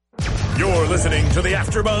You're listening to the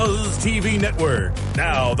AfterBuzz TV network.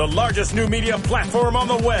 Now the largest new media platform on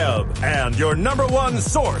the web and your number one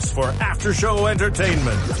source for after-show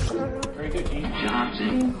entertainment. Very good, Gene.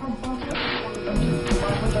 Johnson.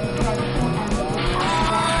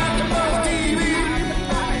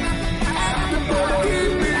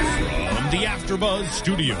 The AfterBuzz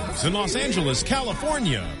Studios in Los Angeles,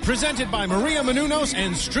 California. Presented by Maria Menounos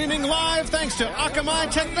and streaming live thanks to Akamai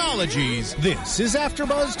Technologies. This is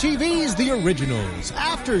AfterBuzz TV's The Originals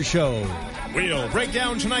AfterShow. We'll break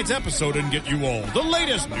down tonight's episode and get you all the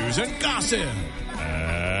latest news and gossip.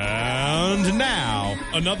 And now,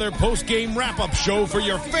 another post-game wrap-up show for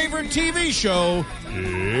your favorite TV show.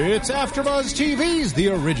 It's AfterBuzz TV's The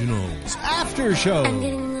Originals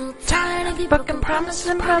AfterShow. Tired of broken promises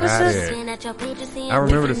and promises. I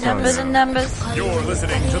remember the song. Numbers and numbers. You're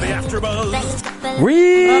listening to the AfterBuzz.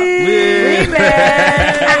 Remix.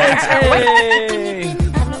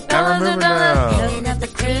 I remember now.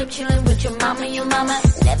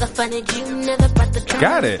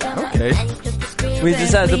 Got it. Okay. We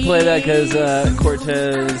decided to play that because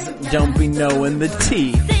Cortez don't be knowing the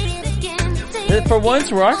T. For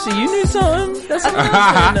once, Roxy, you knew something. That's what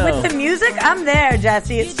I know. With the music, I'm there,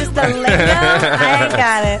 Jesse. It's just the lingo. I ain't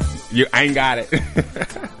got it. You ain't got it.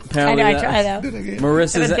 I know, I try though.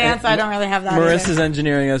 Marissa's the dance, I don't really have that. Marissa's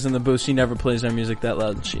engineering us in the booth. She never plays our music that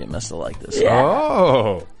loud, and she must have liked this. Yeah.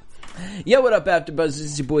 Oh. Yo, what up, AfterBuzz? This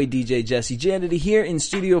is your boy DJ Jesse Janity here in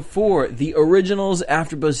Studio 4, the Originals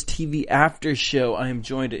AfterBuzz TV After Show. I am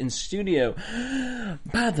joined in studio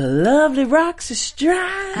by the lovely Roxy Stride.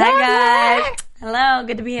 Hi, guys. Hello,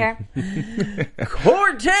 good to be here.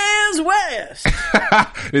 Cortez West.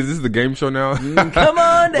 Is this the game show now? Come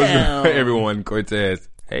on down. Everyone, Cortez.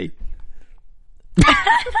 Hey.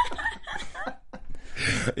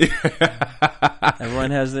 Everyone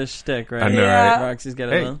has their shtick, right? I know, right? Roxy's got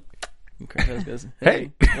a Hey. little. Cortez goes,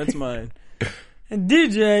 hey, what's mine?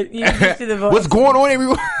 DJ, you see the voice. What's going on,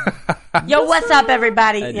 everyone? Yo, what's up,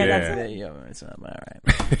 everybody? Yeah, That's it. Yo, what's up? All right.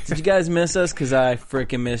 Did you guys miss us? Because I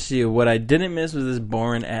freaking missed you. What I didn't miss was this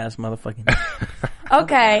boring ass motherfucking.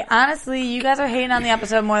 Okay, honestly, you guys are hating on the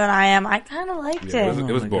episode more than I am. I kind of liked Yeah, it.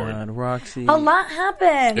 it was boring. God, Roxy. A lot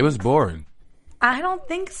happened. It was boring. I don't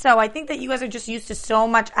think so. I think that you guys are just used to so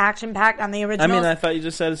much action packed on the original. I mean, I thought you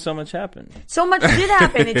just said so much happened. So much did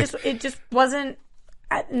happen. It just wasn't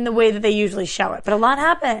in the way that they usually show it. But a lot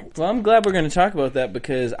happened. Well, I'm glad we're going to talk about that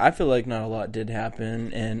because I feel like not a lot did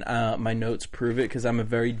happen, and my notes prove it because I'm a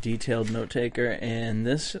very detailed note taker. And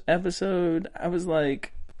this episode, I was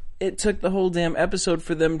like, it took the whole damn episode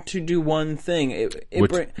for them to do one thing.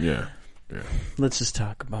 Yeah. Let's just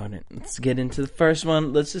talk about it. Let's get into the first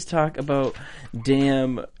one. Let's just talk about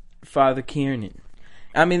damn Father Kiernan.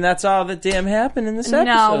 I mean, that's all that damn happened in this episode.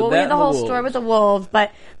 No, well, we had the whole wolves. story with the wolves,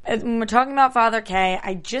 but when we're talking about Father K,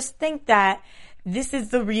 I just think that this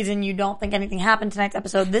is the reason you don't think anything happened tonight's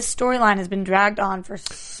episode. This storyline has been dragged on for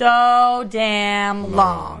so damn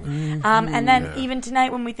long. And then even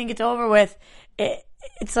tonight when we think it's over with,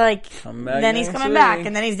 it's like, then he's coming back,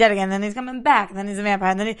 and then he's dead again, then he's coming back, and then he's a vampire,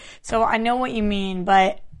 and then so I know what you mean,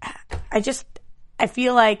 but I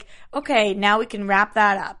feel like, okay, now we can wrap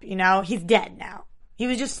that up, you know? He's dead now. He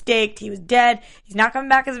was just staked, he was dead, he's not coming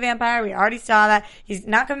back as a vampire, we already saw that. He's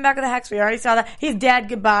not coming back with a hex, we already saw that. He's dead,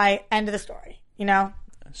 goodbye, end of the story, you know?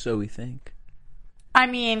 So we think. I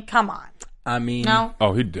mean, come on. I mean... No?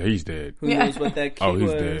 Oh, he's dead. Who knows what that key was? Oh,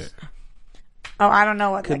 he's dead. Oh, I don't know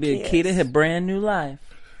what Could that be a key to his brand new life.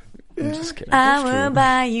 I'm just kidding. I will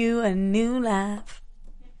buy you a new life.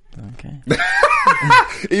 Okay.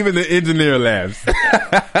 Even the engineer laughs. If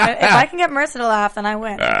I can get Marissa to laugh, then I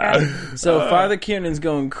win. Okay? So Father Kiernan's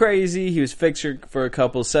going crazy. He was fixed for a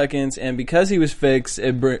couple seconds, and because he was fixed,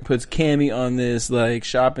 it puts Cammy on this like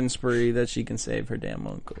shopping spree that she can save her damn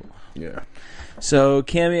uncle. Yeah. So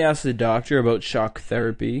Cammy asked the doctor about shock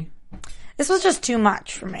therapy. This was just too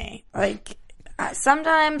much for me. Like,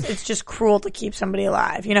 sometimes it's just cruel to keep somebody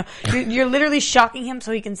alive. You know, you're literally shocking him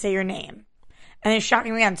so he can say your name. And then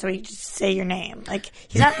shocking him again so he can just say your name. Like,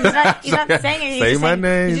 he's not saying it. Say my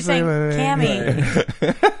name. He's just saying, Cammy.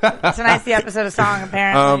 Tonight's the episode of song,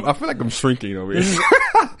 apparently. I feel like I'm shrinking over here.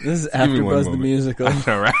 This is AfterBuzz the musical.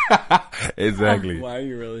 All right. Exactly. Why are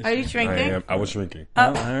you really? Are you shrinking? I was shrinking. Oh,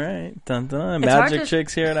 all right. Dun dun. It's hard Magic to-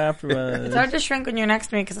 chicks here at AfterBuzz. It's hard to shrink when you're next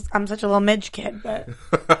to me because I'm such a little midge kid, but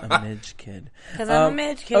A midge kid. because I'm a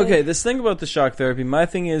midge kid. Okay, this thing about the shock therapy, my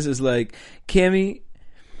thing is like, Cammy,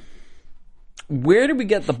 where did we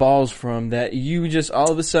get the balls from that you just all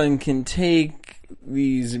of a sudden can take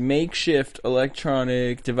these makeshift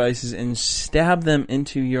electronic devices and stab them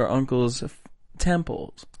into your uncle's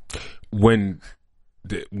temples? When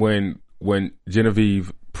when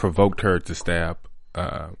Genevieve provoked her to stab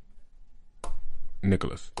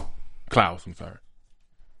Klaus, I'm sorry.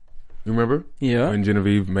 You remember? Yeah. When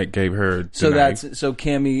Genevieve gave her the So knife. so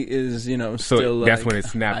Cammy is, you know, So still that's like, when it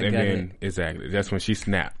snapped, I and get then it. exactly that's when she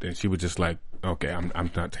snapped, and she was just like, "Okay, I'm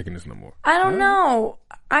not taking this no more." I don't know.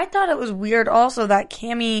 I thought it was weird also that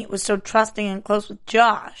Cammy was so trusting and close with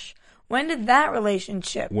Josh. When did that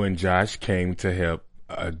relationship? When Josh came to help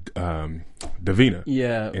Davina,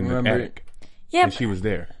 Yeah, in the remember? attic, Yeah, and she was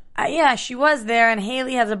there. yeah, she was there, and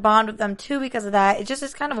Haley has a bond with them too because of that. It just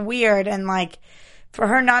is kind of weird, and like for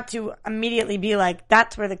her not to immediately be like,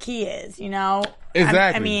 "That's where the key is," you know?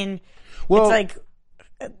 Exactly. I mean, Well, it's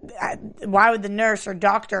like, why would the nurse or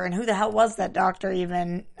doctor, and who the hell was that doctor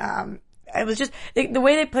even? It was just the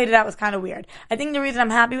way they played it out was kind of weird. I think the reason I'm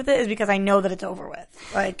happy with it is because I know that it's over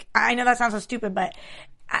with. Like, I know that sounds so stupid, but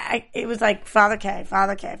it was like Father K.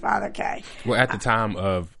 well, at the time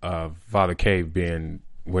of Father K being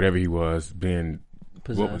whatever he was, being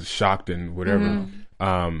what was shocked and whatever,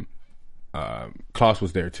 Klaus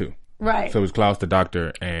was there too. Right. So it was Klaus, the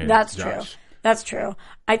doctor, and That's Josh. true. That's true.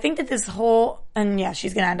 I think that this whole, and yeah,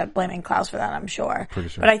 she's going to end up blaming Klaus for that, I'm sure. Pretty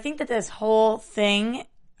sure. But I think that this whole thing,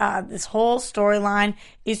 this whole storyline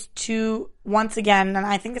is to, once again, and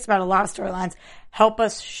I think it's about a lot of storylines, help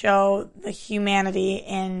us show the humanity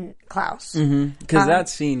in Klaus. Because that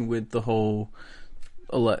scene with the whole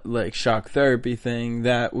like shock therapy thing,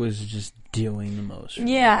 that was just doing the most.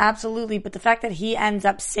 Yeah, absolutely. But the fact that he ends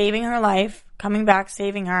up saving her life, coming back,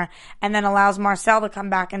 saving her, and then allows Marcel to come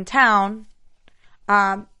back in town,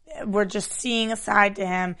 we're just seeing a side to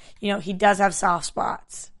him. You know, he does have soft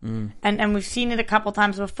spots. And we've seen it a couple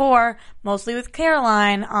times before, mostly with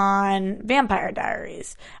Caroline on Vampire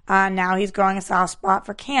Diaries. Now he's growing a soft spot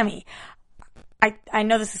for Cammy. I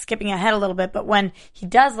know this is skipping ahead a little bit, but when he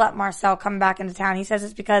does let Marcel come back into town, he says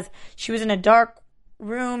it's because she was in a dark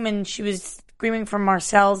room and she was screaming for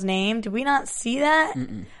Marcel's name. Did we not see that?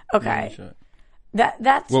 Okay.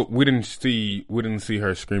 That's Well, we didn't see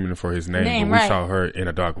her screaming for his name, but we right. saw her in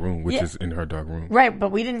a dark room, which is in her dark room. right,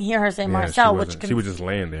 but we didn't hear her say Yeah, Marcel, she which wasn't. She was just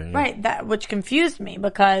laying there. Yeah. right, which confused me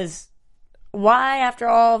because why, after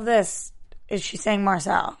all of this, is she saying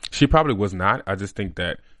Marcel? She probably was not. I just think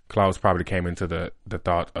that Klaus probably came into the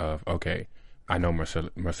thought of, okay, I know Marcel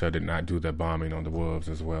did not do the bombing on the wolves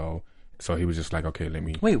as well, so he was just like, okay, let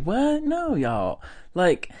me. Wait, what? No, y'all.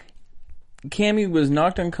 Like, Cammy was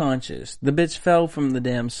knocked unconscious. The bitch fell from the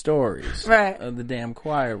damn stories. Right. Of the damn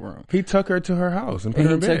quiet room. He took her to her house and put And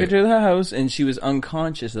her he in took her bed. to the house, and she was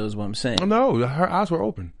unconscious. That was what I'm saying. Oh, no, her eyes were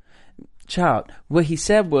open. Child, what he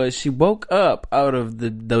said was she woke up out of the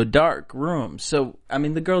dark room. So, I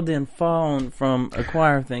mean, the girl didn't fall from a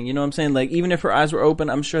choir thing. You know what I'm saying? Like, even if her eyes were open,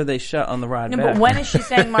 I'm sure they shut on the ride No, back. but when is she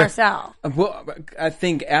saying Marcel? Well, I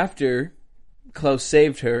think after Klaus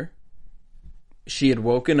saved her, she had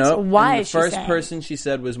woken up. So why and is she the first saying? person she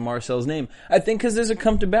said was Marcel's name. I think because there's a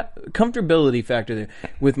comfortability factor there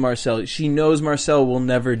with Marcel. She knows Marcel will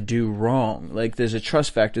never do wrong. Like, there's a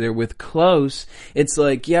trust factor there. With Klaus, it's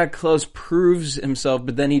like, yeah, Klaus proves himself,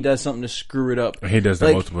 but then he does something to screw it up. He does that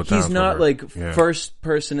Like, multiple times. He's not for her. like Yeah. first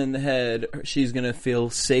person in the head she's going to feel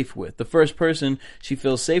safe with. The first person she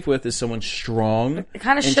feels safe with is someone strong. It kinda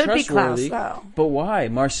and should be Klaus, trustworthy. though. But why?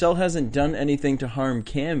 Marcel hasn't done anything to harm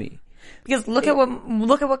Cammy. Because look at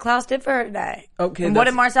what Klaus did for her today. Okay, and what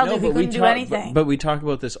did Marcel do? no, He but we couldn't do talk- anything. But we talk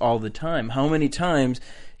about this all the time. How many times,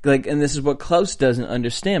 like, and this is what Klaus doesn't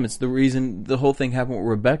understand. It's the reason the whole thing happened with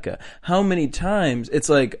Rebecca. How many times it's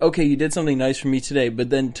like, okay, you did something nice for me today,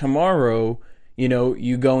 but then tomorrow, you know,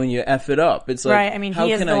 you go and you F it up. It's like, Right, I mean, how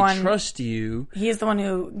he is can the I one- trust you? He is the one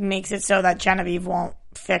who makes it so that Genevieve won't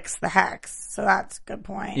fix the hex. So that's a good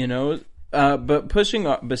point. You know? But pushing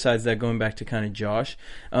besides that, going back to kind of Josh,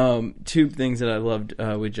 two things that I loved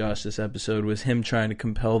with Josh this episode was him trying to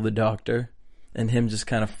compel the doctor and him just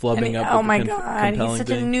kind of flubbing up. Oh with my the god, he's compelling such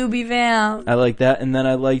thing. a newbie vamp. I like that. And then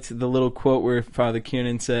I liked the little quote where Father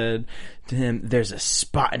Kiernan said to him, "There's a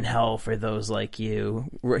spot in hell for those like you."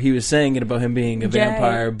 Where he was saying it about him being a Gay,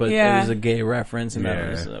 vampire, but yeah. it was a gay reference, and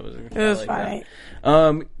Yeah. that was It was I like funny.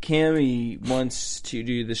 that. Cammy wants to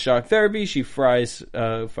do the shock therapy. She fries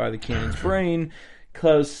Father Kiernan's brain.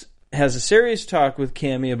 Klaus has a serious talk with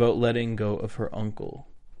Cammy about letting go of her uncle.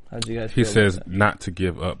 How do you guys feel He says about that? not to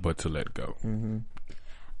give up, but to let go. Mm-hmm.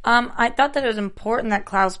 I thought that it was important that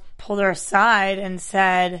Klaus pulled her aside and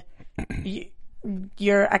said,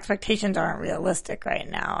 your expectations aren't realistic right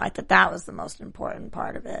now. I thought that was the most important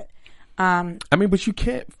part of it. I mean, but you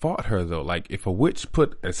can't fault her though. Like, if a witch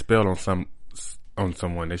put a spell on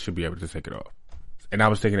someone, they should be able to take it off. And I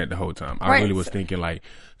was thinking that the whole time. I Right. really was thinking like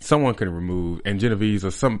someone can remove, and Genevieve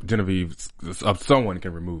someone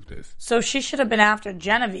can remove this. So she should have been after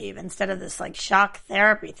Genevieve instead of this like shock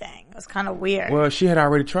therapy thing. It was kind of weird. Well, she had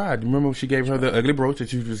already tried. Remember when she gave her the ugly brooch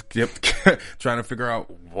that you just kept trying to figure out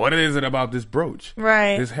what is it about this brooch,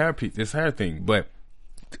 Right. This hair thing. But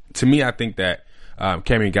to me, I think that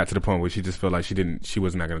Cammy got to the point where she just felt like she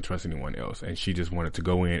was not going to trust anyone else, and she just wanted to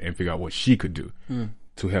go in and figure out what she could do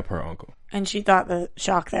to help her uncle. And she thought the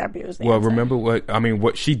shock therapy was the Well, answer. remember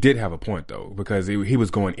what she did have a point though, because he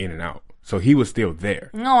was going in and out, so he was still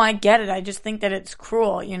there. No, I get it. I just think that it's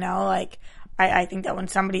cruel, you know? Like, I think that when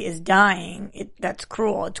somebody is dying, that's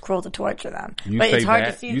cruel. It's cruel to torture them. But it's hard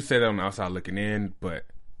to see. You say that on the outside looking in, but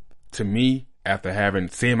to me, after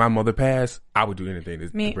seeing my mother pass, I would do anything to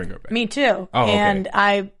bring her back. Me too. Oh, okay. And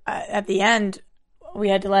at the end, we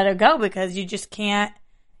had to let her go because you just can't,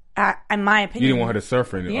 in my opinion. You didn't want her to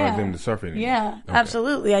surf or them to surf anymore. Yeah, Okay.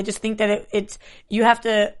 absolutely. I just think that it's you have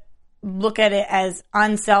to look at it as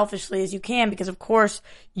unselfishly as you can, because of course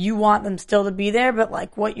you want them still to be there, but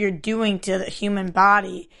like what you're doing to the human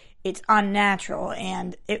body, it's unnatural.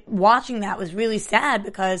 And watching that was really sad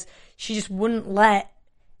because she just wouldn't let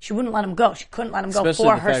him go. She couldn't let him go Especially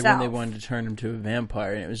for the fact herself. when they wanted to turn him to a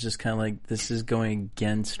vampire, and it was just kind of like, this is going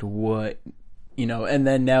against what, you know. And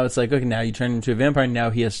then now it's like, okay, now you turn him into a vampire, and now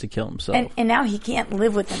he has to kill himself. And now he can't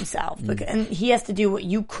live with himself, and he has to do what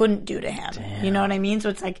you couldn't do to him. Damn. You know what I mean? So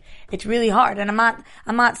it's like, it's really hard. And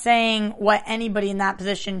I'm not saying what anybody in that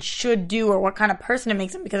position should do or what kind of person it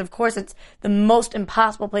makes him, because of course it's the most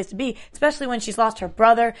impossible place to be, especially when she's lost her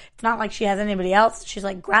brother. It's not like she has anybody else. She's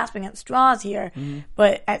like grasping at straws here. Mm-hmm.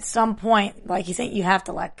 But at some point, like you think, you have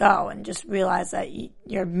to let go and just realize that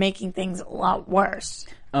you're making things a lot worse.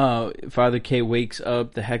 Father K wakes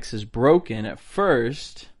up. The hex is broken at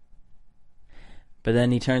first, but then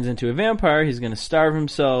he turns into a vampire. He's going to starve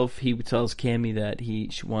himself. He tells Cammy that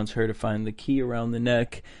she wants her to find the key around the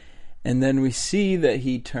neck, and then we see that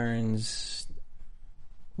he turns.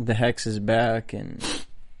 The hex is back, and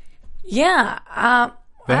yeah,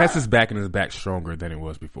 the hex is back, and it's back stronger than it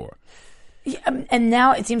was before. yeah, and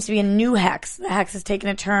now it seems to be a new hex. The hex has taken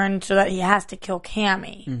a turn so that he has to kill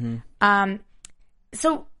Cammy. Mm-hmm.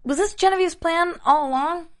 So, was this Genevieve's plan all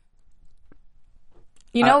along?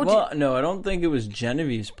 You know? No, I don't think it was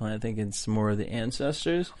Genevieve's plan. I think it's more of the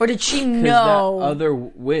ancestors. Or did she know? That other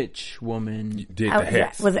witch woman Did the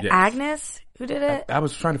hex? Was it Yes. Agnes who did it? I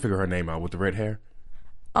was trying to figure her name out with the red hair.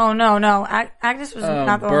 Oh, no. Agnes was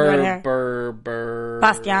not the one with red hair.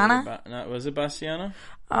 Bastiana? Was it Bastiana?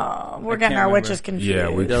 Oh, we're I getting can't our remember. witches confused.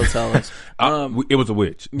 Yeah, They'll tell us. It was a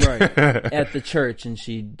witch. Right. At the church, and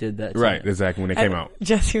she did that. Right, exactly, when they came out.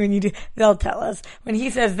 Jesse, when you do, they'll tell us. When he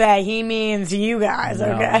says they, he means you guys,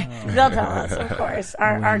 okay? No. They'll tell us, of course.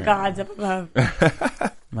 Our gods up above.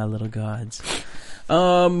 My little gods.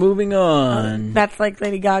 Moving on. That's like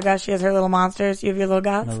Lady Gaga. She has her little monsters. You have your little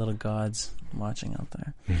gods? My little gods watching out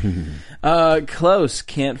there. Klaus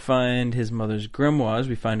can't find his mother's grimoires.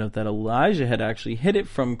 We find out that Elijah had actually hid it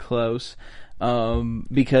from Klaus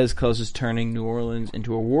because Klaus is turning New Orleans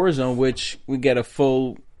into a war zone, which we get a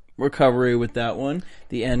full recovery with that one.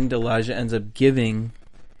 The end, Elijah ends up giving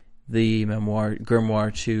the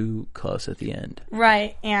grimoire to Klaus at the end.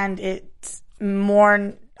 Right, and it's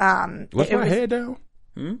more... Was my head down?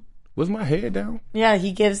 Was my head down? Yeah,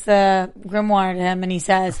 he gives the grimoire to him, and he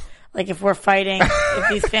says... Like, if we're fighting, if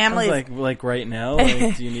these families... like right now?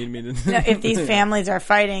 Like, do you need me to... No, if these families are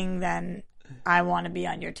fighting, then I want to be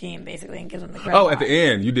on your team, basically, and gives them the grimoire. Oh, at the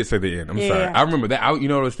end. You did say the end. I'm sorry. Yeah. I remember that. You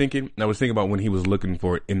know what I was thinking? I was thinking about when he was looking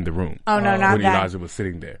for it in the room. Oh, no, not when that. Elijah was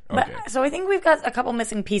sitting there. Okay. But, so I think we've got a couple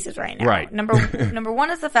missing pieces right now. Right. Number one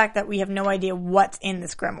is the fact that we have no idea what's in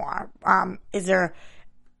this grimoire. Is there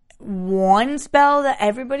one spell that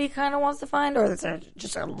everybody kind of wants to find, or is there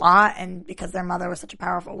just a lot, and because their mother was such a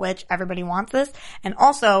powerful witch, everybody wants this? And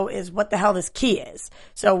also is what the hell this key is.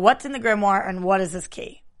 So what's in the grimoire, and what is this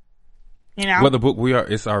key? You know? Well, the book,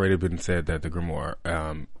 it's already been said that the grimoire,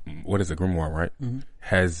 what is a grimoire, right? Mm-hmm.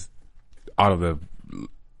 Has all of the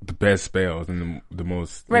best spells and the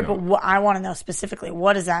most... Right, but I want to know specifically,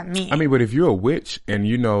 what does that mean? I mean, but if you're a witch and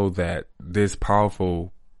you know that this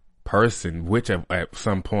powerful person, which at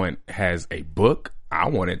some point has a book, I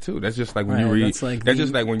want it too. That's just like when you read. That's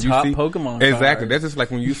just like when you see Pokemon. Exactly. Cards. That's just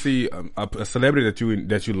like when you see a celebrity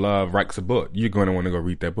that you love writes a book. You're going to want to go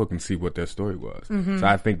read that book and see what their story was. Mm-hmm. So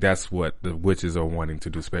I think that's what the witches are wanting to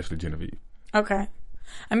do, especially Genevieve. Okay.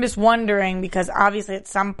 I'm just wondering because obviously at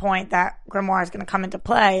some point that grimoire is going to come into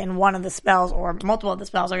play, and one of the spells or multiple of the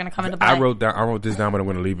spells are going to come into play. I wrote this down, but I'm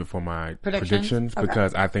going to leave it for my predictions Okay.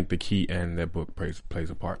 because I think the key and that book plays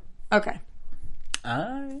a part. Okay.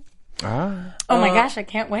 Oh my gosh, I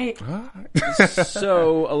can't wait.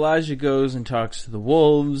 So Elijah goes and talks to the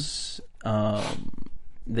wolves.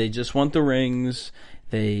 They just want the rings.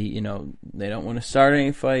 They don't want to start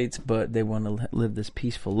any fights, but they want to live this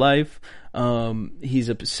peaceful life. He's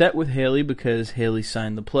upset with Haley because Haley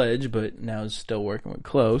signed the pledge, but now is still working with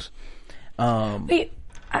Close. Wait,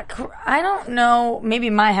 I don't know. Maybe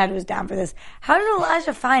my head was down for this. How did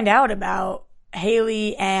Elijah find out about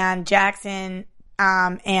Haley and Jackson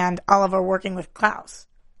and Oliver working with Klaus?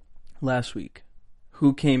 Last week.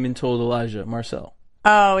 Who came and told Elijah? Marcel.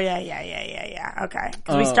 Oh, yeah. Okay.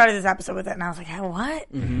 Because we started this episode with it, and I was like,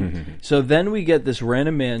 what? Mm-hmm. So then we get this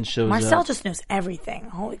random man shows Marcel up. just knows everything.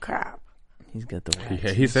 Holy crap. He's got the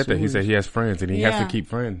He said that. He said he has friends, and he has to keep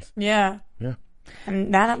friends. Yeah. Yeah.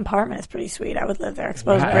 And that apartment is pretty sweet. I would live there.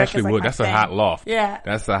 Exposed I brick actually is like would. my That's thing. a hot loft. Yeah.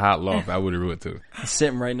 That's a hot loft. I would have would too.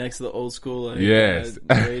 Sitting right next to the old school Yes.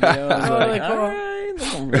 radio. I was Totally like, cool. all right,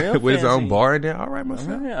 looking real With his own fancy. bar in there. All right,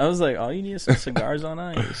 myself. I was like, all you need is some cigars on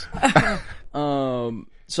ice.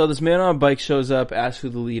 So this man on a bike shows up, asks who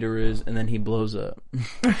the leader is, and then he blows up.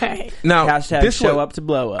 Right. Now, Hashtag this show what- up to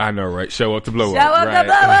blow up. I know, right? Show up to blow Show up. up right.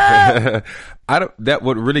 to blow up! I don't. That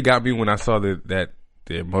what really got me when I saw that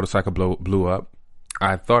the motorcycle blew up.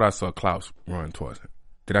 I thought I saw Klaus run towards him.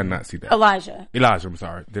 Did I not see that? Elijah. I'm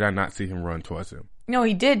sorry. Did I not see him run towards him? No,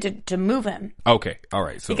 he did to move him. Okay, all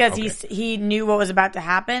right. So Because okay. he knew what was about to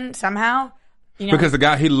happen somehow. You know, because the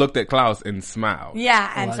guy he looked at Klaus and smiled.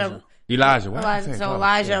 yeah, and so Elijah. Why am I Elijah, saying so Klaus?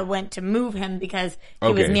 Elijah went to move him because he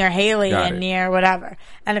was Okay. near Haley Got and it. near whatever.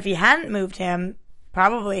 And if he hadn't moved him,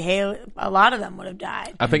 probably Haley, a lot of them would have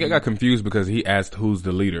died. I think I got confused because he asked who's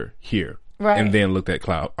the leader here, Right. and then looked at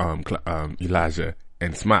Elijah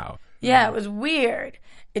and smiled. Yeah, it was weird.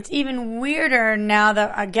 It's even weirder now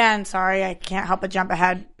that, again, sorry, I can't help but jump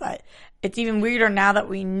ahead, but it's even weirder now that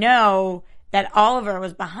we know that Oliver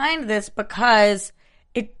was behind this because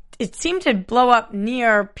it seemed to blow up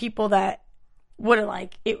near people that would have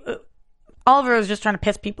Oliver was just trying to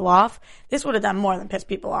piss people off. This would have done more than piss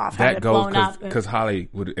people off. Had That it goes blown up. because Holly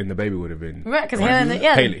and the baby would have been Right, 'cause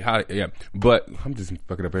Haley, Holly, yeah. But I'm just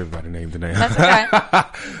fucking up everybody's name today. That's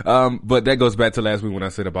okay. But that goes back to last week when I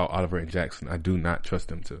said about Oliver and Jackson. I do not trust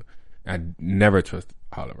them to. I never trust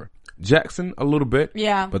Oliver. Jackson a little bit,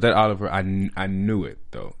 Yeah. But that Oliver, I knew it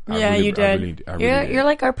though. Yeah, you did. I really did. You're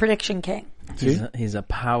like our prediction king. He's a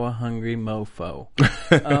power hungry mofo.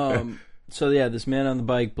 So yeah, this man on the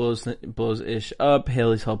bike blows Ish up.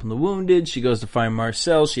 Haley's helping the wounded. She goes to find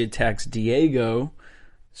Marcel. She attacks Diego.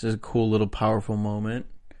 This is a cool little powerful moment.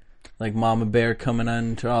 Like Mama Bear coming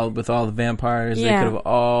on with all the vampires. Yeah. They could have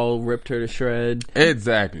all ripped her to shred.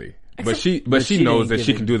 Exactly. But she she knows ain't that she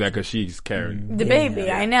giving- can do that because she's carrying. The baby,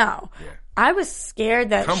 I know. I was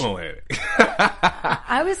scared that Come on, Eddie.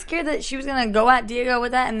 I was scared that she was gonna go at Diego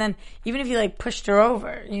with that, and then even if he pushed her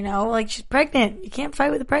over, she's pregnant. You can't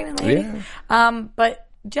fight with a pregnant lady. Yeah. But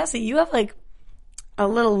Jesse, you have a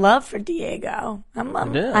little love for Diego.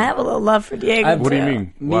 do. I have a little love for Diego. What do you too.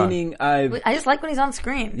 mean? Why? Meaning I just like when he's on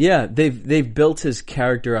screen. Yeah, they've built his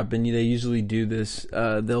character up, and they usually do this.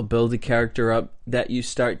 They'll build a character up that you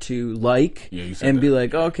start to like, you said and that. be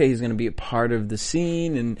like, oh, okay, he's going to be a part of the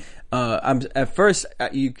scene. And I'm at first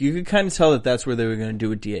you could kind of tell that that's where they were going to do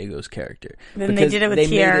with Diego's character. Then they Because did it with made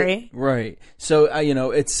Thierry. right? So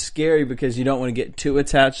it's scary because you don't want to get too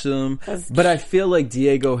attached to them. But I feel like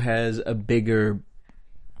Diego has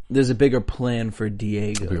there's a bigger plan for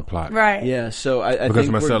Diego. Bigger plot. Right. Yeah, so I Because think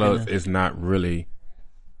we're Marcelo gonna- is not really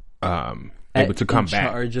able to come in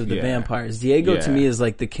back. charge of the Yeah. vampires. Diego to Yeah. me is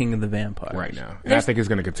like the king of the vampires right now. And I think it's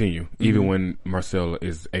going to continue, even when Marcel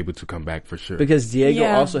is able to come back for sure. because Diego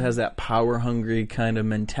Yeah. also has that power hungry kind of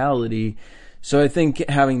mentality. So I think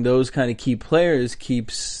having those kind of key players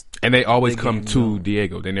keeps. And they always the come game to going.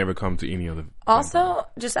 Diego. They never come to any other. Also,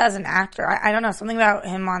 just as an actor, I don't know, something about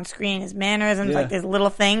him on screen, his mannerisms, Yeah. his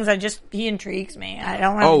little things. He intrigues me. I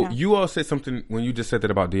don't want Oh, to know. you all said something when you just said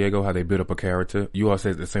that about Diego, how they built up a character. You all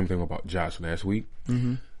said the same thing about Josh last week.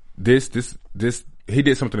 Mm-hmm. This, he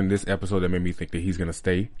did something in this episode that made me think that he's going to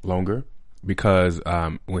stay longer because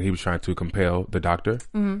when he was trying to compel the doctor,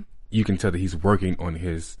 you can tell that he's working on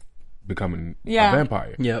his becoming a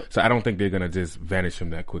vampire. Yep. So I don't think they're going to just vanish him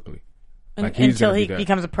that quickly. Until he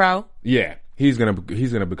becomes a pro. Yeah, he's gonna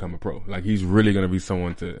become a pro. Like he's really gonna be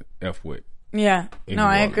someone to F with. Yeah. No,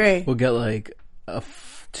 I agree. We'll get like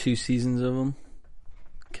 2 seasons of him.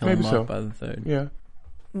 Kill Maybe him so. off by the third. Yeah.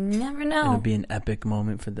 Never It'll know. be an epic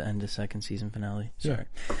moment for the end of second season finale. Sorry.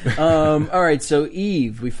 All right, so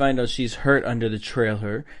Eve, we find out she's hurt under the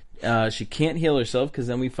trailer. She can't heal herself because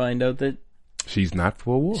then we find out that She's not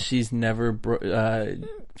full wolf. She's never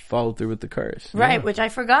followed through with the curse. Right, which I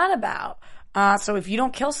forgot about. So if you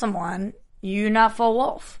don't kill someone, you're not full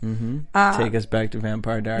wolf. Take us back to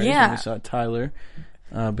Vampire Diaries when we saw Tyler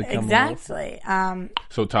become exactly. a wolf.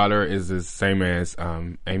 So Tyler is the same as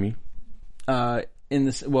Amy? In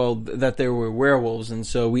this, that there were werewolves, and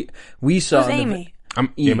so we saw Who's Amy?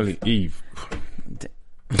 I'm Eve. Eve.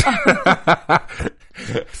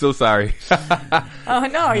 So sorry. Oh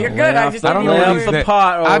no, you're good. I just I don't didn't know know what you these were-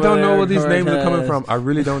 pot I don't over know there, where these names are coming Cortez. from. I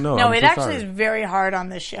really don't know. No, I'm it so actually sorry. is very hard on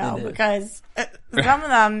this show It is. because some of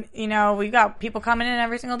them, we've got people coming in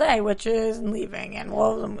every single day, witches and leaving, and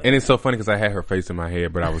wolves. And it's so funny because I had her face in my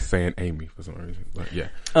head, but I was saying Amy for some reason. But yeah.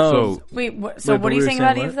 Oh. So Wait, Wait, what are but you we were saying saying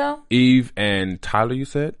about what? Eve though? Eve and Tyler, you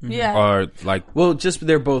said? Yeah. Are like Well, just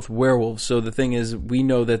they're both werewolves. So the thing is, we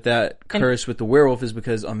know that curse with the werewolf is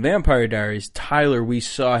because on Vampire Diaries, Tyler, we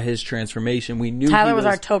saw his transformation. We knew Tyler he was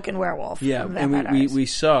our token werewolf. Yeah, from and Vampire we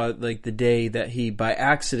Diaries. saw like the day that he by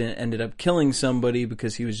accident ended up killing somebody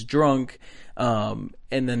because he was drunk, and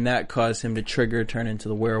then that caused him to turn into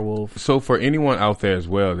the werewolf. so for anyone out there as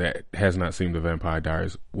well that has not seen the Vampire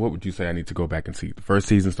Diaries, what would you say I need to go back and see? The first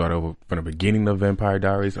season start over from the beginning of Vampire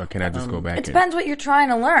Diaries, or can I just go back? It depends what you're trying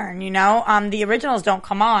to learn, The originals don't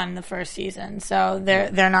come on the first season, so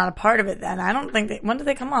they're not a part of it then. I don't think when did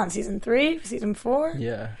they come on? Season 3? Season 4?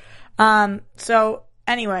 Yeah. So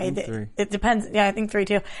anyway, Three. it depends. Yeah, I think 3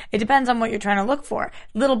 too. It depends on what you're trying to look for.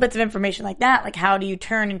 Little bits of information like that, like how do you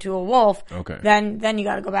turn into a wolf? Okay. Then you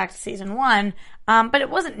got to go back to season 1. But it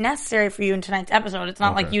wasn't necessary for you in tonight's episode. It's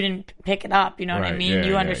not like you didn't pick it up. You know what I Right, mean? yeah,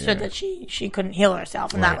 you yeah, understood yeah. that she couldn't heal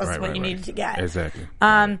herself, and that was what you needed to get. Exactly.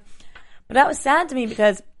 But that was sad to me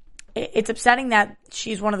because it's upsetting that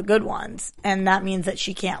she's one of the good ones, and that means that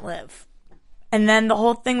she can't live. And then the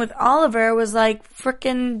whole thing with Oliver was like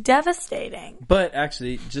freaking devastating. But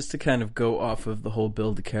actually, just to kind of go off of the whole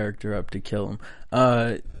build the character up to kill him,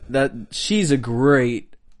 that she's a great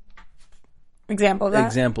Example of that?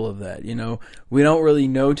 example of that. We don't really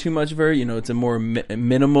know too much of her. It's a more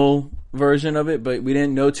minimal version of it, but we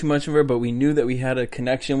didn't know too much of her. But we knew that we had a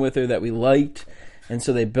connection with her that we liked, and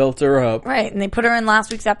so they built her up. Right, and they put her in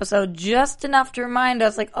last week's episode just enough to remind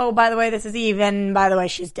us, like, oh, by the way, this is Eve, and by the way,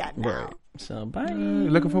 she's dead now. Right. So bye.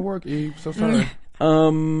 Looking for work, Eve. So sorry.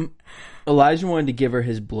 Elijah wanted to give her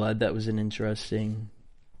his blood. That was an interesting.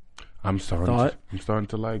 I'm starting. Thought? I'm starting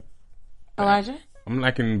to like. Elijah? I'm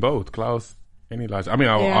liking both Klaus and Elijah. I mean,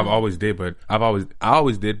 Yeah. I've always did, but I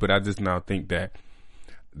always did, but I just now think that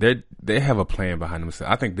they have a plan behind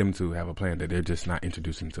themselves. I think them two have a plan that they're just not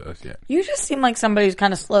introducing to us yet. You just seem like somebody who's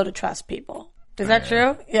kind of slow to trust people. Is that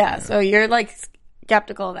true? Yeah, so you're like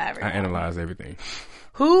skeptical of everything. I analyze everything.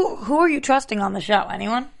 Who are you trusting on the show?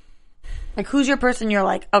 Anyone? Like, who's your person you're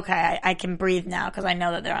like, okay, I can breathe now because I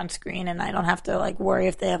know that they're on screen and I don't have to, like, worry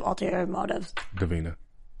if they have ulterior motives. Davina.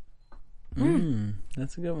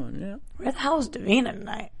 That's a good one. Yeah. Where the hell is Davina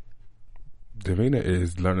tonight? Davina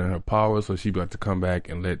is learning her power, so she's about to come back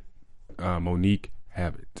and let Monique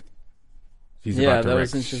have it. She's about to that wreck.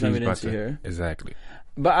 was interesting. She's We didn't about see to- her. Exactly.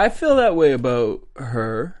 But I feel that way about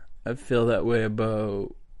her. I feel that way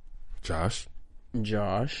about Josh.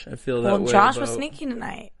 Josh. I feel that Well, way Josh about... was sneaky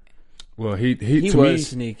tonight. Well, he He to was me,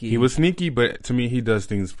 sneaky. He was sneaky, but to me, he does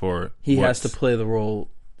things for He has what's- to play the role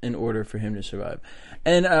in order for him to survive.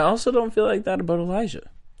 And I also don't feel like that about Elijah.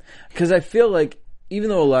 Because I feel like even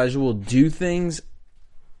though Elijah will do things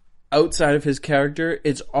outside of his character,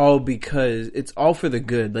 it's all for the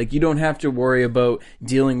good. Like, you don't have to worry about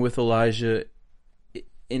dealing with Elijah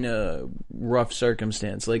in a rough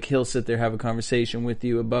circumstance. Like, he'll sit there, have a conversation with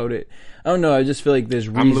you about it. I don't know. I just feel like there's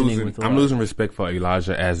reasoning with Elijah. I'm losing respect for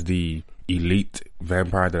Elijah as the elite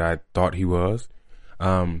vampire that I thought he was.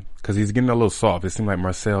 Because he's getting a little soft. It seems like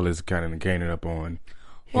Marcel is kind of gaining up on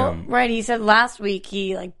Well, him. right. He said last week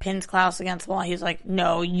he like pins Klaus against the wall. He was like,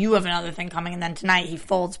 "No, you have another thing coming." And then tonight he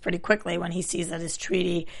folds pretty quickly when he sees that his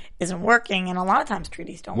treaty isn't working. And a lot of times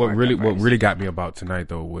treaties don't work. What really got me about tonight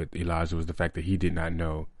though with Elijah was the fact that he did not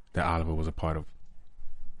know that Oliver was a part of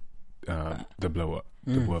the blow up,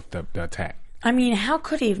 the attack. I mean, how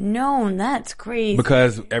could he have known? That's crazy.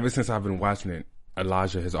 Because ever since I've been watching it,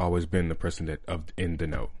 Elijah has always been the person in the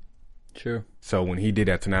know. Sure. So when he did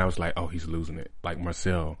that tonight, I was like, oh, he's losing it. Like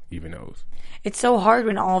Marcel even knows. It's so hard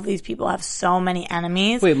when all of these people have so many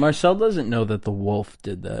enemies. Wait, Marcel doesn't know that the wolf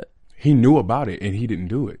did that. He knew about it and he didn't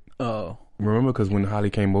do it. Oh. Remember, because when Holly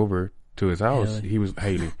came over to his house, he was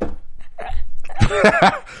Haley.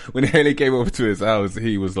 When Haley came over to his house,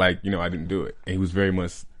 he was like, I didn't do it. And he was very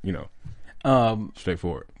much,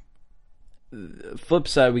 straightforward. flip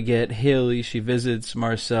side, we get Haley. She visits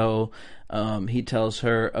Marcel. He tells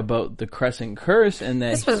her about the Crescent Curse, and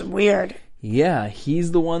that This was weird. yeah,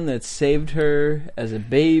 he's the one that saved her as a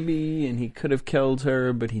baby, and he could have killed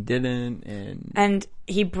her, but he didn't. And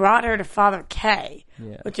he brought her to Father K,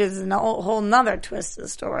 Yeah. which is a whole nother twist of the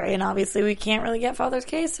story. And obviously, we can't really get Father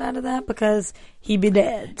K's out of that because he be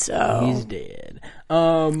dead. So He's dead.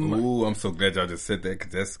 Ooh, I'm so glad y'all just said that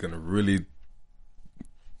because that's gonna really,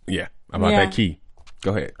 about that key.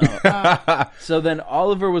 Go ahead. So then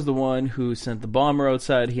Oliver was the one who sent the bomber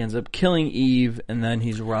outside. He ends up killing Eve, and then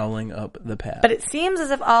he's rolling up the path. But it seems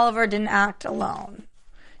as if Oliver didn't act alone.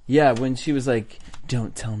 Yeah, when she was like,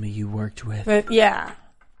 "Don't tell me you worked with." But yeah.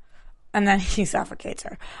 And then he suffocates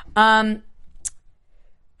her.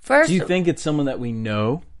 First, Do you think it's someone that we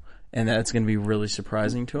know, and that's going to be really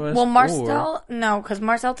surprising to us? well, Marcel, no, because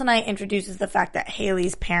Marcel tonight introduces the fact that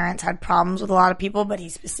Haley's parents had problems with a lot of people, but he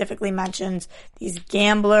specifically mentions these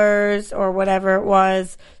gamblers or whatever it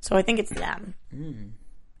was. So I think it's them.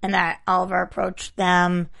 And that Oliver approached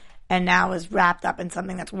them and now is wrapped up in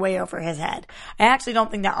something that's way over his head. I actually don't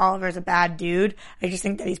think that Oliver's a bad dude. I just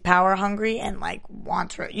think that he's power hungry and like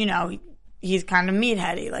wants her, he's kind of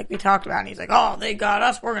meatheady, like we talked about. And he's like, "Oh, they got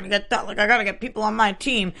us. We're gonna get that. Like, I gotta get people on my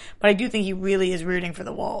team." But I do think he really is rooting for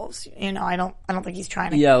the Wolves. I don't think he's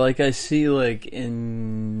trying to. Yeah, like I see, like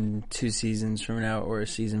in 2 seasons from now or a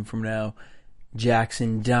season from now,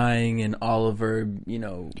 Jackson dying and Oliver,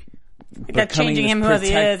 That changing him who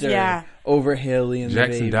he is, yeah. over Haley and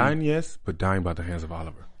Jackson the baby. dying, yes, but dying by the hands of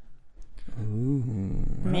Oliver.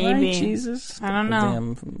 Maybe. Right, Jesus, I don't The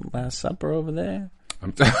know. damn Last Supper over there.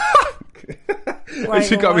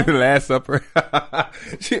 She called me the Last Supper.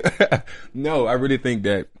 No, I really think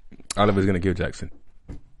that Oliver's gonna kill Jackson.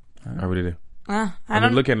 I really do.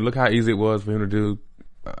 Look how easy it was for him to do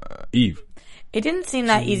Eve. It didn't seem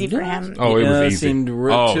that easy for him. Oh, it was easy. Seemed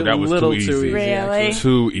that was little too easy. Really? actually.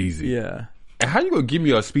 Too easy. Yeah. And how you gonna give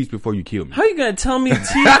me a speech before you kill me? How you gonna tell me, T?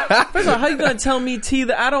 First of all, how you gonna tell me, T,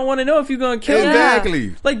 that I don't want to know if you're gonna kill me?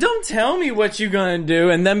 Exactly. Like, don't tell me what you're gonna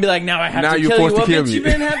do, and then be like, "Now I have Now to you're kill you." forced to kill Bitch, me. you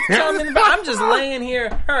didn't have to tell me. I'm just laying here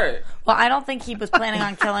hurt. Well, I don't think he was planning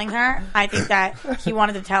on killing her. I think that he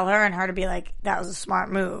wanted to tell her and her to be like, "That was a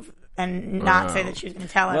smart move," and not say that she was going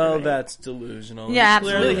to tell Well, everybody. that's delusional. Yeah,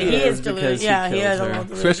 Clearly absolutely. He is because delusional. Yeah, he kills is a her. little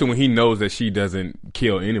delusional. Especially when he knows that she doesn't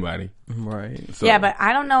kill anybody. Right. So. Yeah, but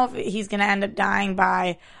I don't know if he's going to end up dying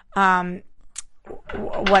by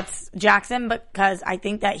what's Jackson, because I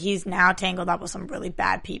think that he's now tangled up with some really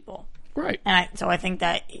bad people. Right. And so I think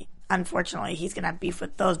that, unfortunately, he's going to have beef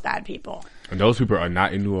with those bad people. And those people are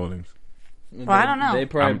not in New Orleans. Well, I don't know. They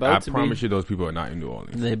probably I about to promise be. you those people are not in New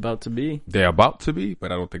Orleans. They about to be. They're about to be,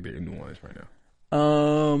 but I don't think they're in New Orleans right now.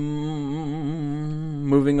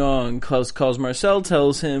 Moving on. Klaus calls Marcel,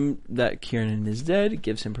 tells him that Kieran is dead,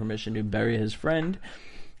 gives him permission to bury his friend,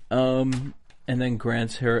 and then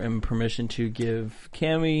grants him permission to give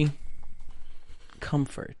Cammy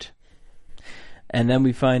comfort. And then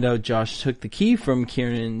we find out Josh took the key from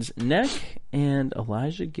Kieran's neck, and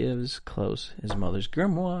Elijah gives Klaus his mother's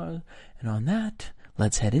grimoire. And on that,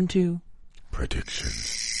 let's head into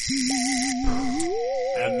Predictions.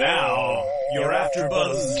 And now, your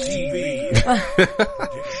AfterBuzz TV.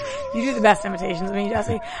 You do the best imitations of me,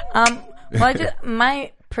 Jesse.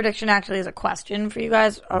 My prediction actually is a question for you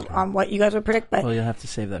guys on what you guys would predict, but Well, you'll have to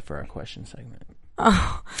save that for our question segment.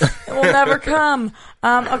 it will never come.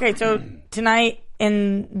 Okay, so tonight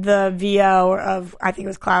in the VO of, I think it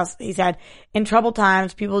was Klaus, he said, "In troubled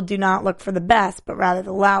times, people do not look for the best, but rather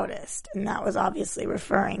the loudest." And that was obviously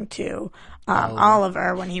referring to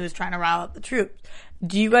Oliver when he was trying to rile up the troops.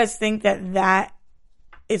 Do you guys think that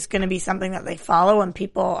is going to be something that they follow and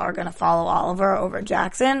people are going to follow Oliver over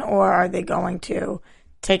Jackson, or are they going to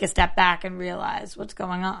take a step back and realize what's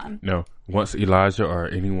going on? No. Once Elijah or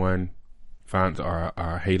anyone finds, or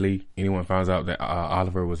Haley, anyone finds out that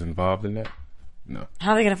Oliver was involved in that, no.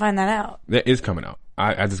 How are they going to find that out? That is coming out.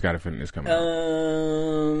 I just got a feeling it's coming out.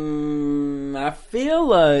 I feel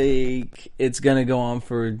like it's gonna go on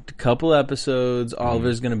for a couple episodes.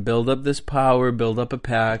 Oliver's gonna build up this power, build up a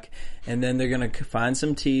pack, and then they're gonna find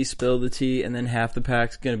some tea, spill the tea, and then half the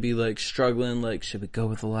pack's gonna be like struggling, like, should we go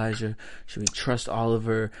with Elijah? Should we trust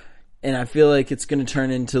Oliver? And I feel like it's gonna turn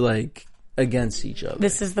into like against each other.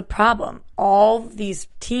 This is the problem. All these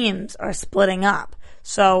teams are splitting up.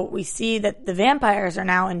 So we see that the vampires are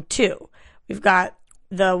now in 2. We've got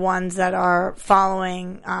the ones that are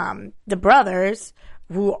following the brothers,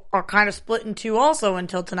 who are kind of split in 2 also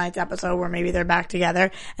until tonight's episode, where maybe they're back together.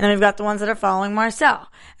 And then we've got the ones that are following Marcel.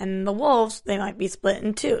 And the wolves, they might be split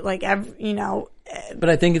in 2. Like, But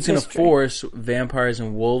I think it's going to history. force vampires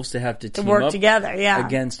and wolves to have to team work up together, yeah,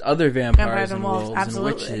 against other vampires and wolves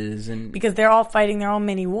absolutely. and witches, and because they're all fighting their own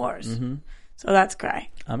mini wars. Mm-hmm. So that's great.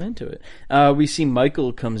 I'm into it. We see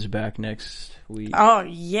Michael comes back next week. Oh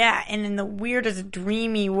yeah, and in the weirdest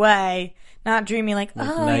dreamy way. Not dreamy like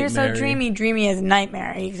you're so dreamy. Dreamy as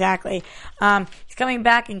nightmare, exactly. He's coming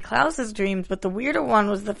back in Klaus's dreams, but the weirder one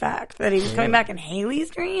was the fact that he was coming back in Haley's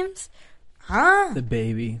dreams. Huh? The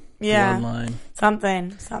baby. Yeah. Bloodline.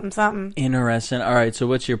 Something. Interesting. All right, so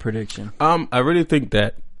what's your prediction? I really think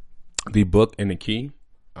that the book and the key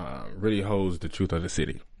really holds the truth of the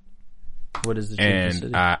city. What is the truth of the city?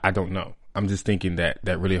 And I don't know. I'm just thinking that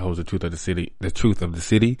really holds the truth of the city. The truth of the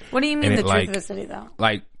city. What do you mean the truth of the city, though?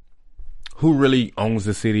 Like, who really owns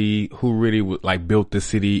the city? Who really built the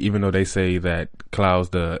city? Even though they say that Klaus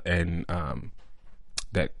and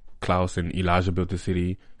Elijah built the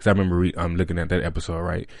city. Because I remember looking at that episode.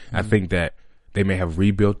 Right. Mm-hmm. I think that they may have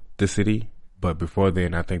rebuilt the city, but before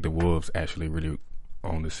then, I think the wolves actually really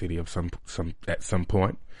own the city of some at some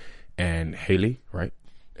point. And Haley, right?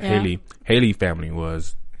 Yeah. Haley family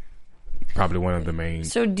was probably one of the main.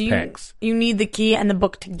 So do packs. you need the key and the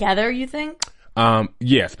book together? You think?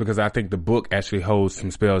 Yes, because I think the book actually holds some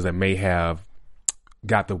spells that may have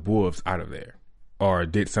got the wolves out of there, or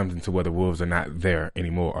did something to where the wolves are not there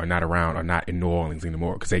anymore, or not around, or not in New Orleans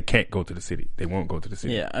anymore, because they can't go to the city. They won't go to the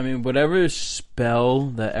city. Yeah, I mean, whatever spell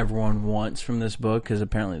that everyone wants from this book, because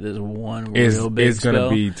apparently there's one real big spell. It's going to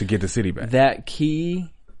be to get the city back. That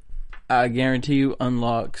key, I guarantee you,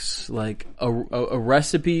 unlocks like a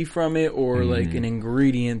recipe from it, or like an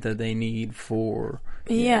ingredient that they need for.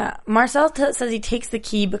 Yeah. Marcel says he takes the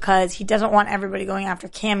key because he doesn't want everybody going after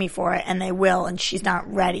Cammy for it, and they will, and she's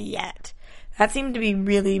not ready yet. That seemed to be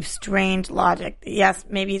really strange logic. Yes,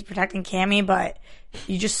 maybe he's protecting Cammy, but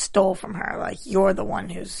you just stole from her. Like, you're the one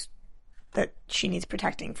that she needs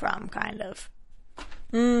protecting from, kind of.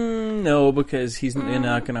 No, because he's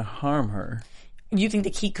not going to harm her. You think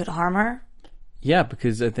the key could harm her? Yeah,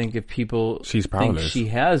 because I think if people think she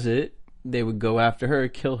has it, they would go after her,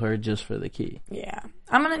 kill her just for the key. Yeah.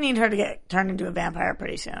 I'm going to need her to get turned into a vampire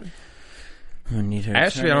pretty soon.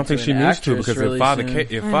 Actually, I don't think she needs to, because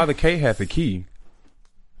if Father K had the key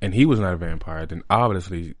and he was not a vampire, then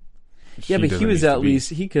obviously but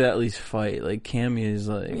he could at least fight. Like, Cammy is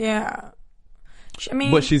like... Yeah. I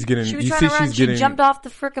mean, but she's getting. She jumped off the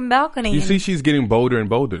frickin' balcony. You see, she's getting bolder and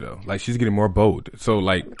bolder, though. Like, she's getting more bold. So,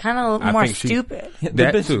 like, kind of more stupid. The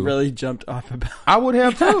bitch really jumped off a balcony. I would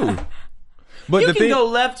have too. But you can go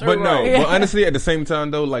left or right. But honestly, at the same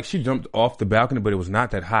time, though, like, she jumped off the balcony, but it was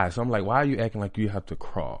not that high. So I'm like, why are you acting like you have to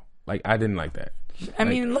crawl? Like, I didn't like that. I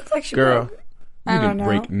mean, it looks like she girl. Broke. You didn't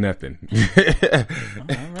break nothing. All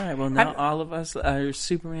right. Well, now all of us are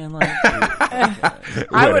Superman like.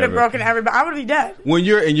 I would have broken everybody. I would be dead. When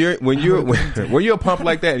you're a pump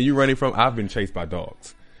like that and you're running from, I've been chased by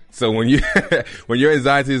dogs. So when your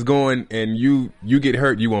anxiety is going and you get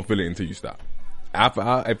hurt, you won't feel it until you stop.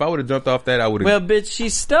 If I would have jumped off that, I would have. Well, bitch, she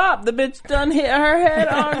stopped. The bitch done hit her head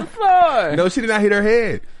on the floor. No, she did not hit her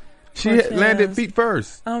head. She landed feet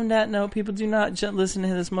first. On that note, people, do not listen to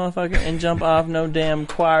this motherfucker and jump off no damn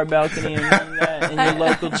choir balcony and run that in your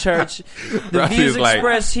local church. The views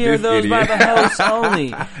expressed here are those by the host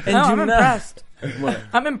only. And I'm impressed.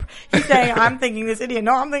 He's saying, I'm thinking this idiot.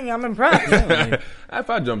 No, I'm thinking I'm impressed. If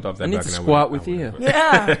I jumped off that, I need to squat with you.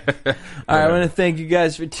 Yeah. All right, I want to thank you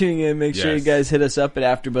guys for tuning in. Make sure you guys hit us up at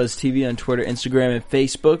AfterBuzz TV on Twitter, Instagram, and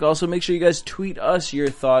Facebook. Also, make sure you guys tweet us your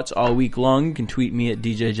thoughts all week long. You can tweet me at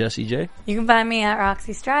DJ Jesse J. You can find me at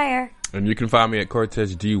Roxy Stryer. And you can find me at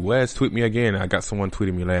Cortez G West. Tweet me again. I got someone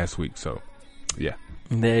tweeting me last week, so yeah.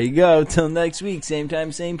 There you go. Till next week, same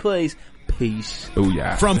time, same place. Peace. Oh,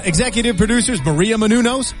 yeah. From executive producers Maria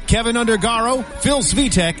Menounos, Kevin Undergaro, Phil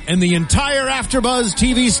Svitek, and the entire AfterBuzz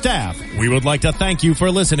TV staff, we would like to thank you for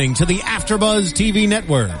listening to the AfterBuzz TV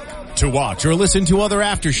network. To watch or listen to other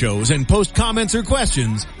after shows and post comments or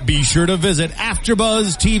questions, be sure to visit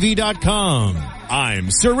AfterBuzzTV.com.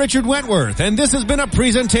 I'm Sir Richard Wentworth, and this has been a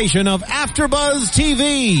presentation of AfterBuzz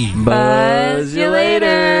TV. Buzz you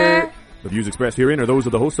later. The views expressed herein are those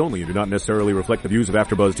of the hosts only and do not necessarily reflect the views of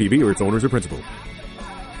AfterBuzz TV or its owners or principals.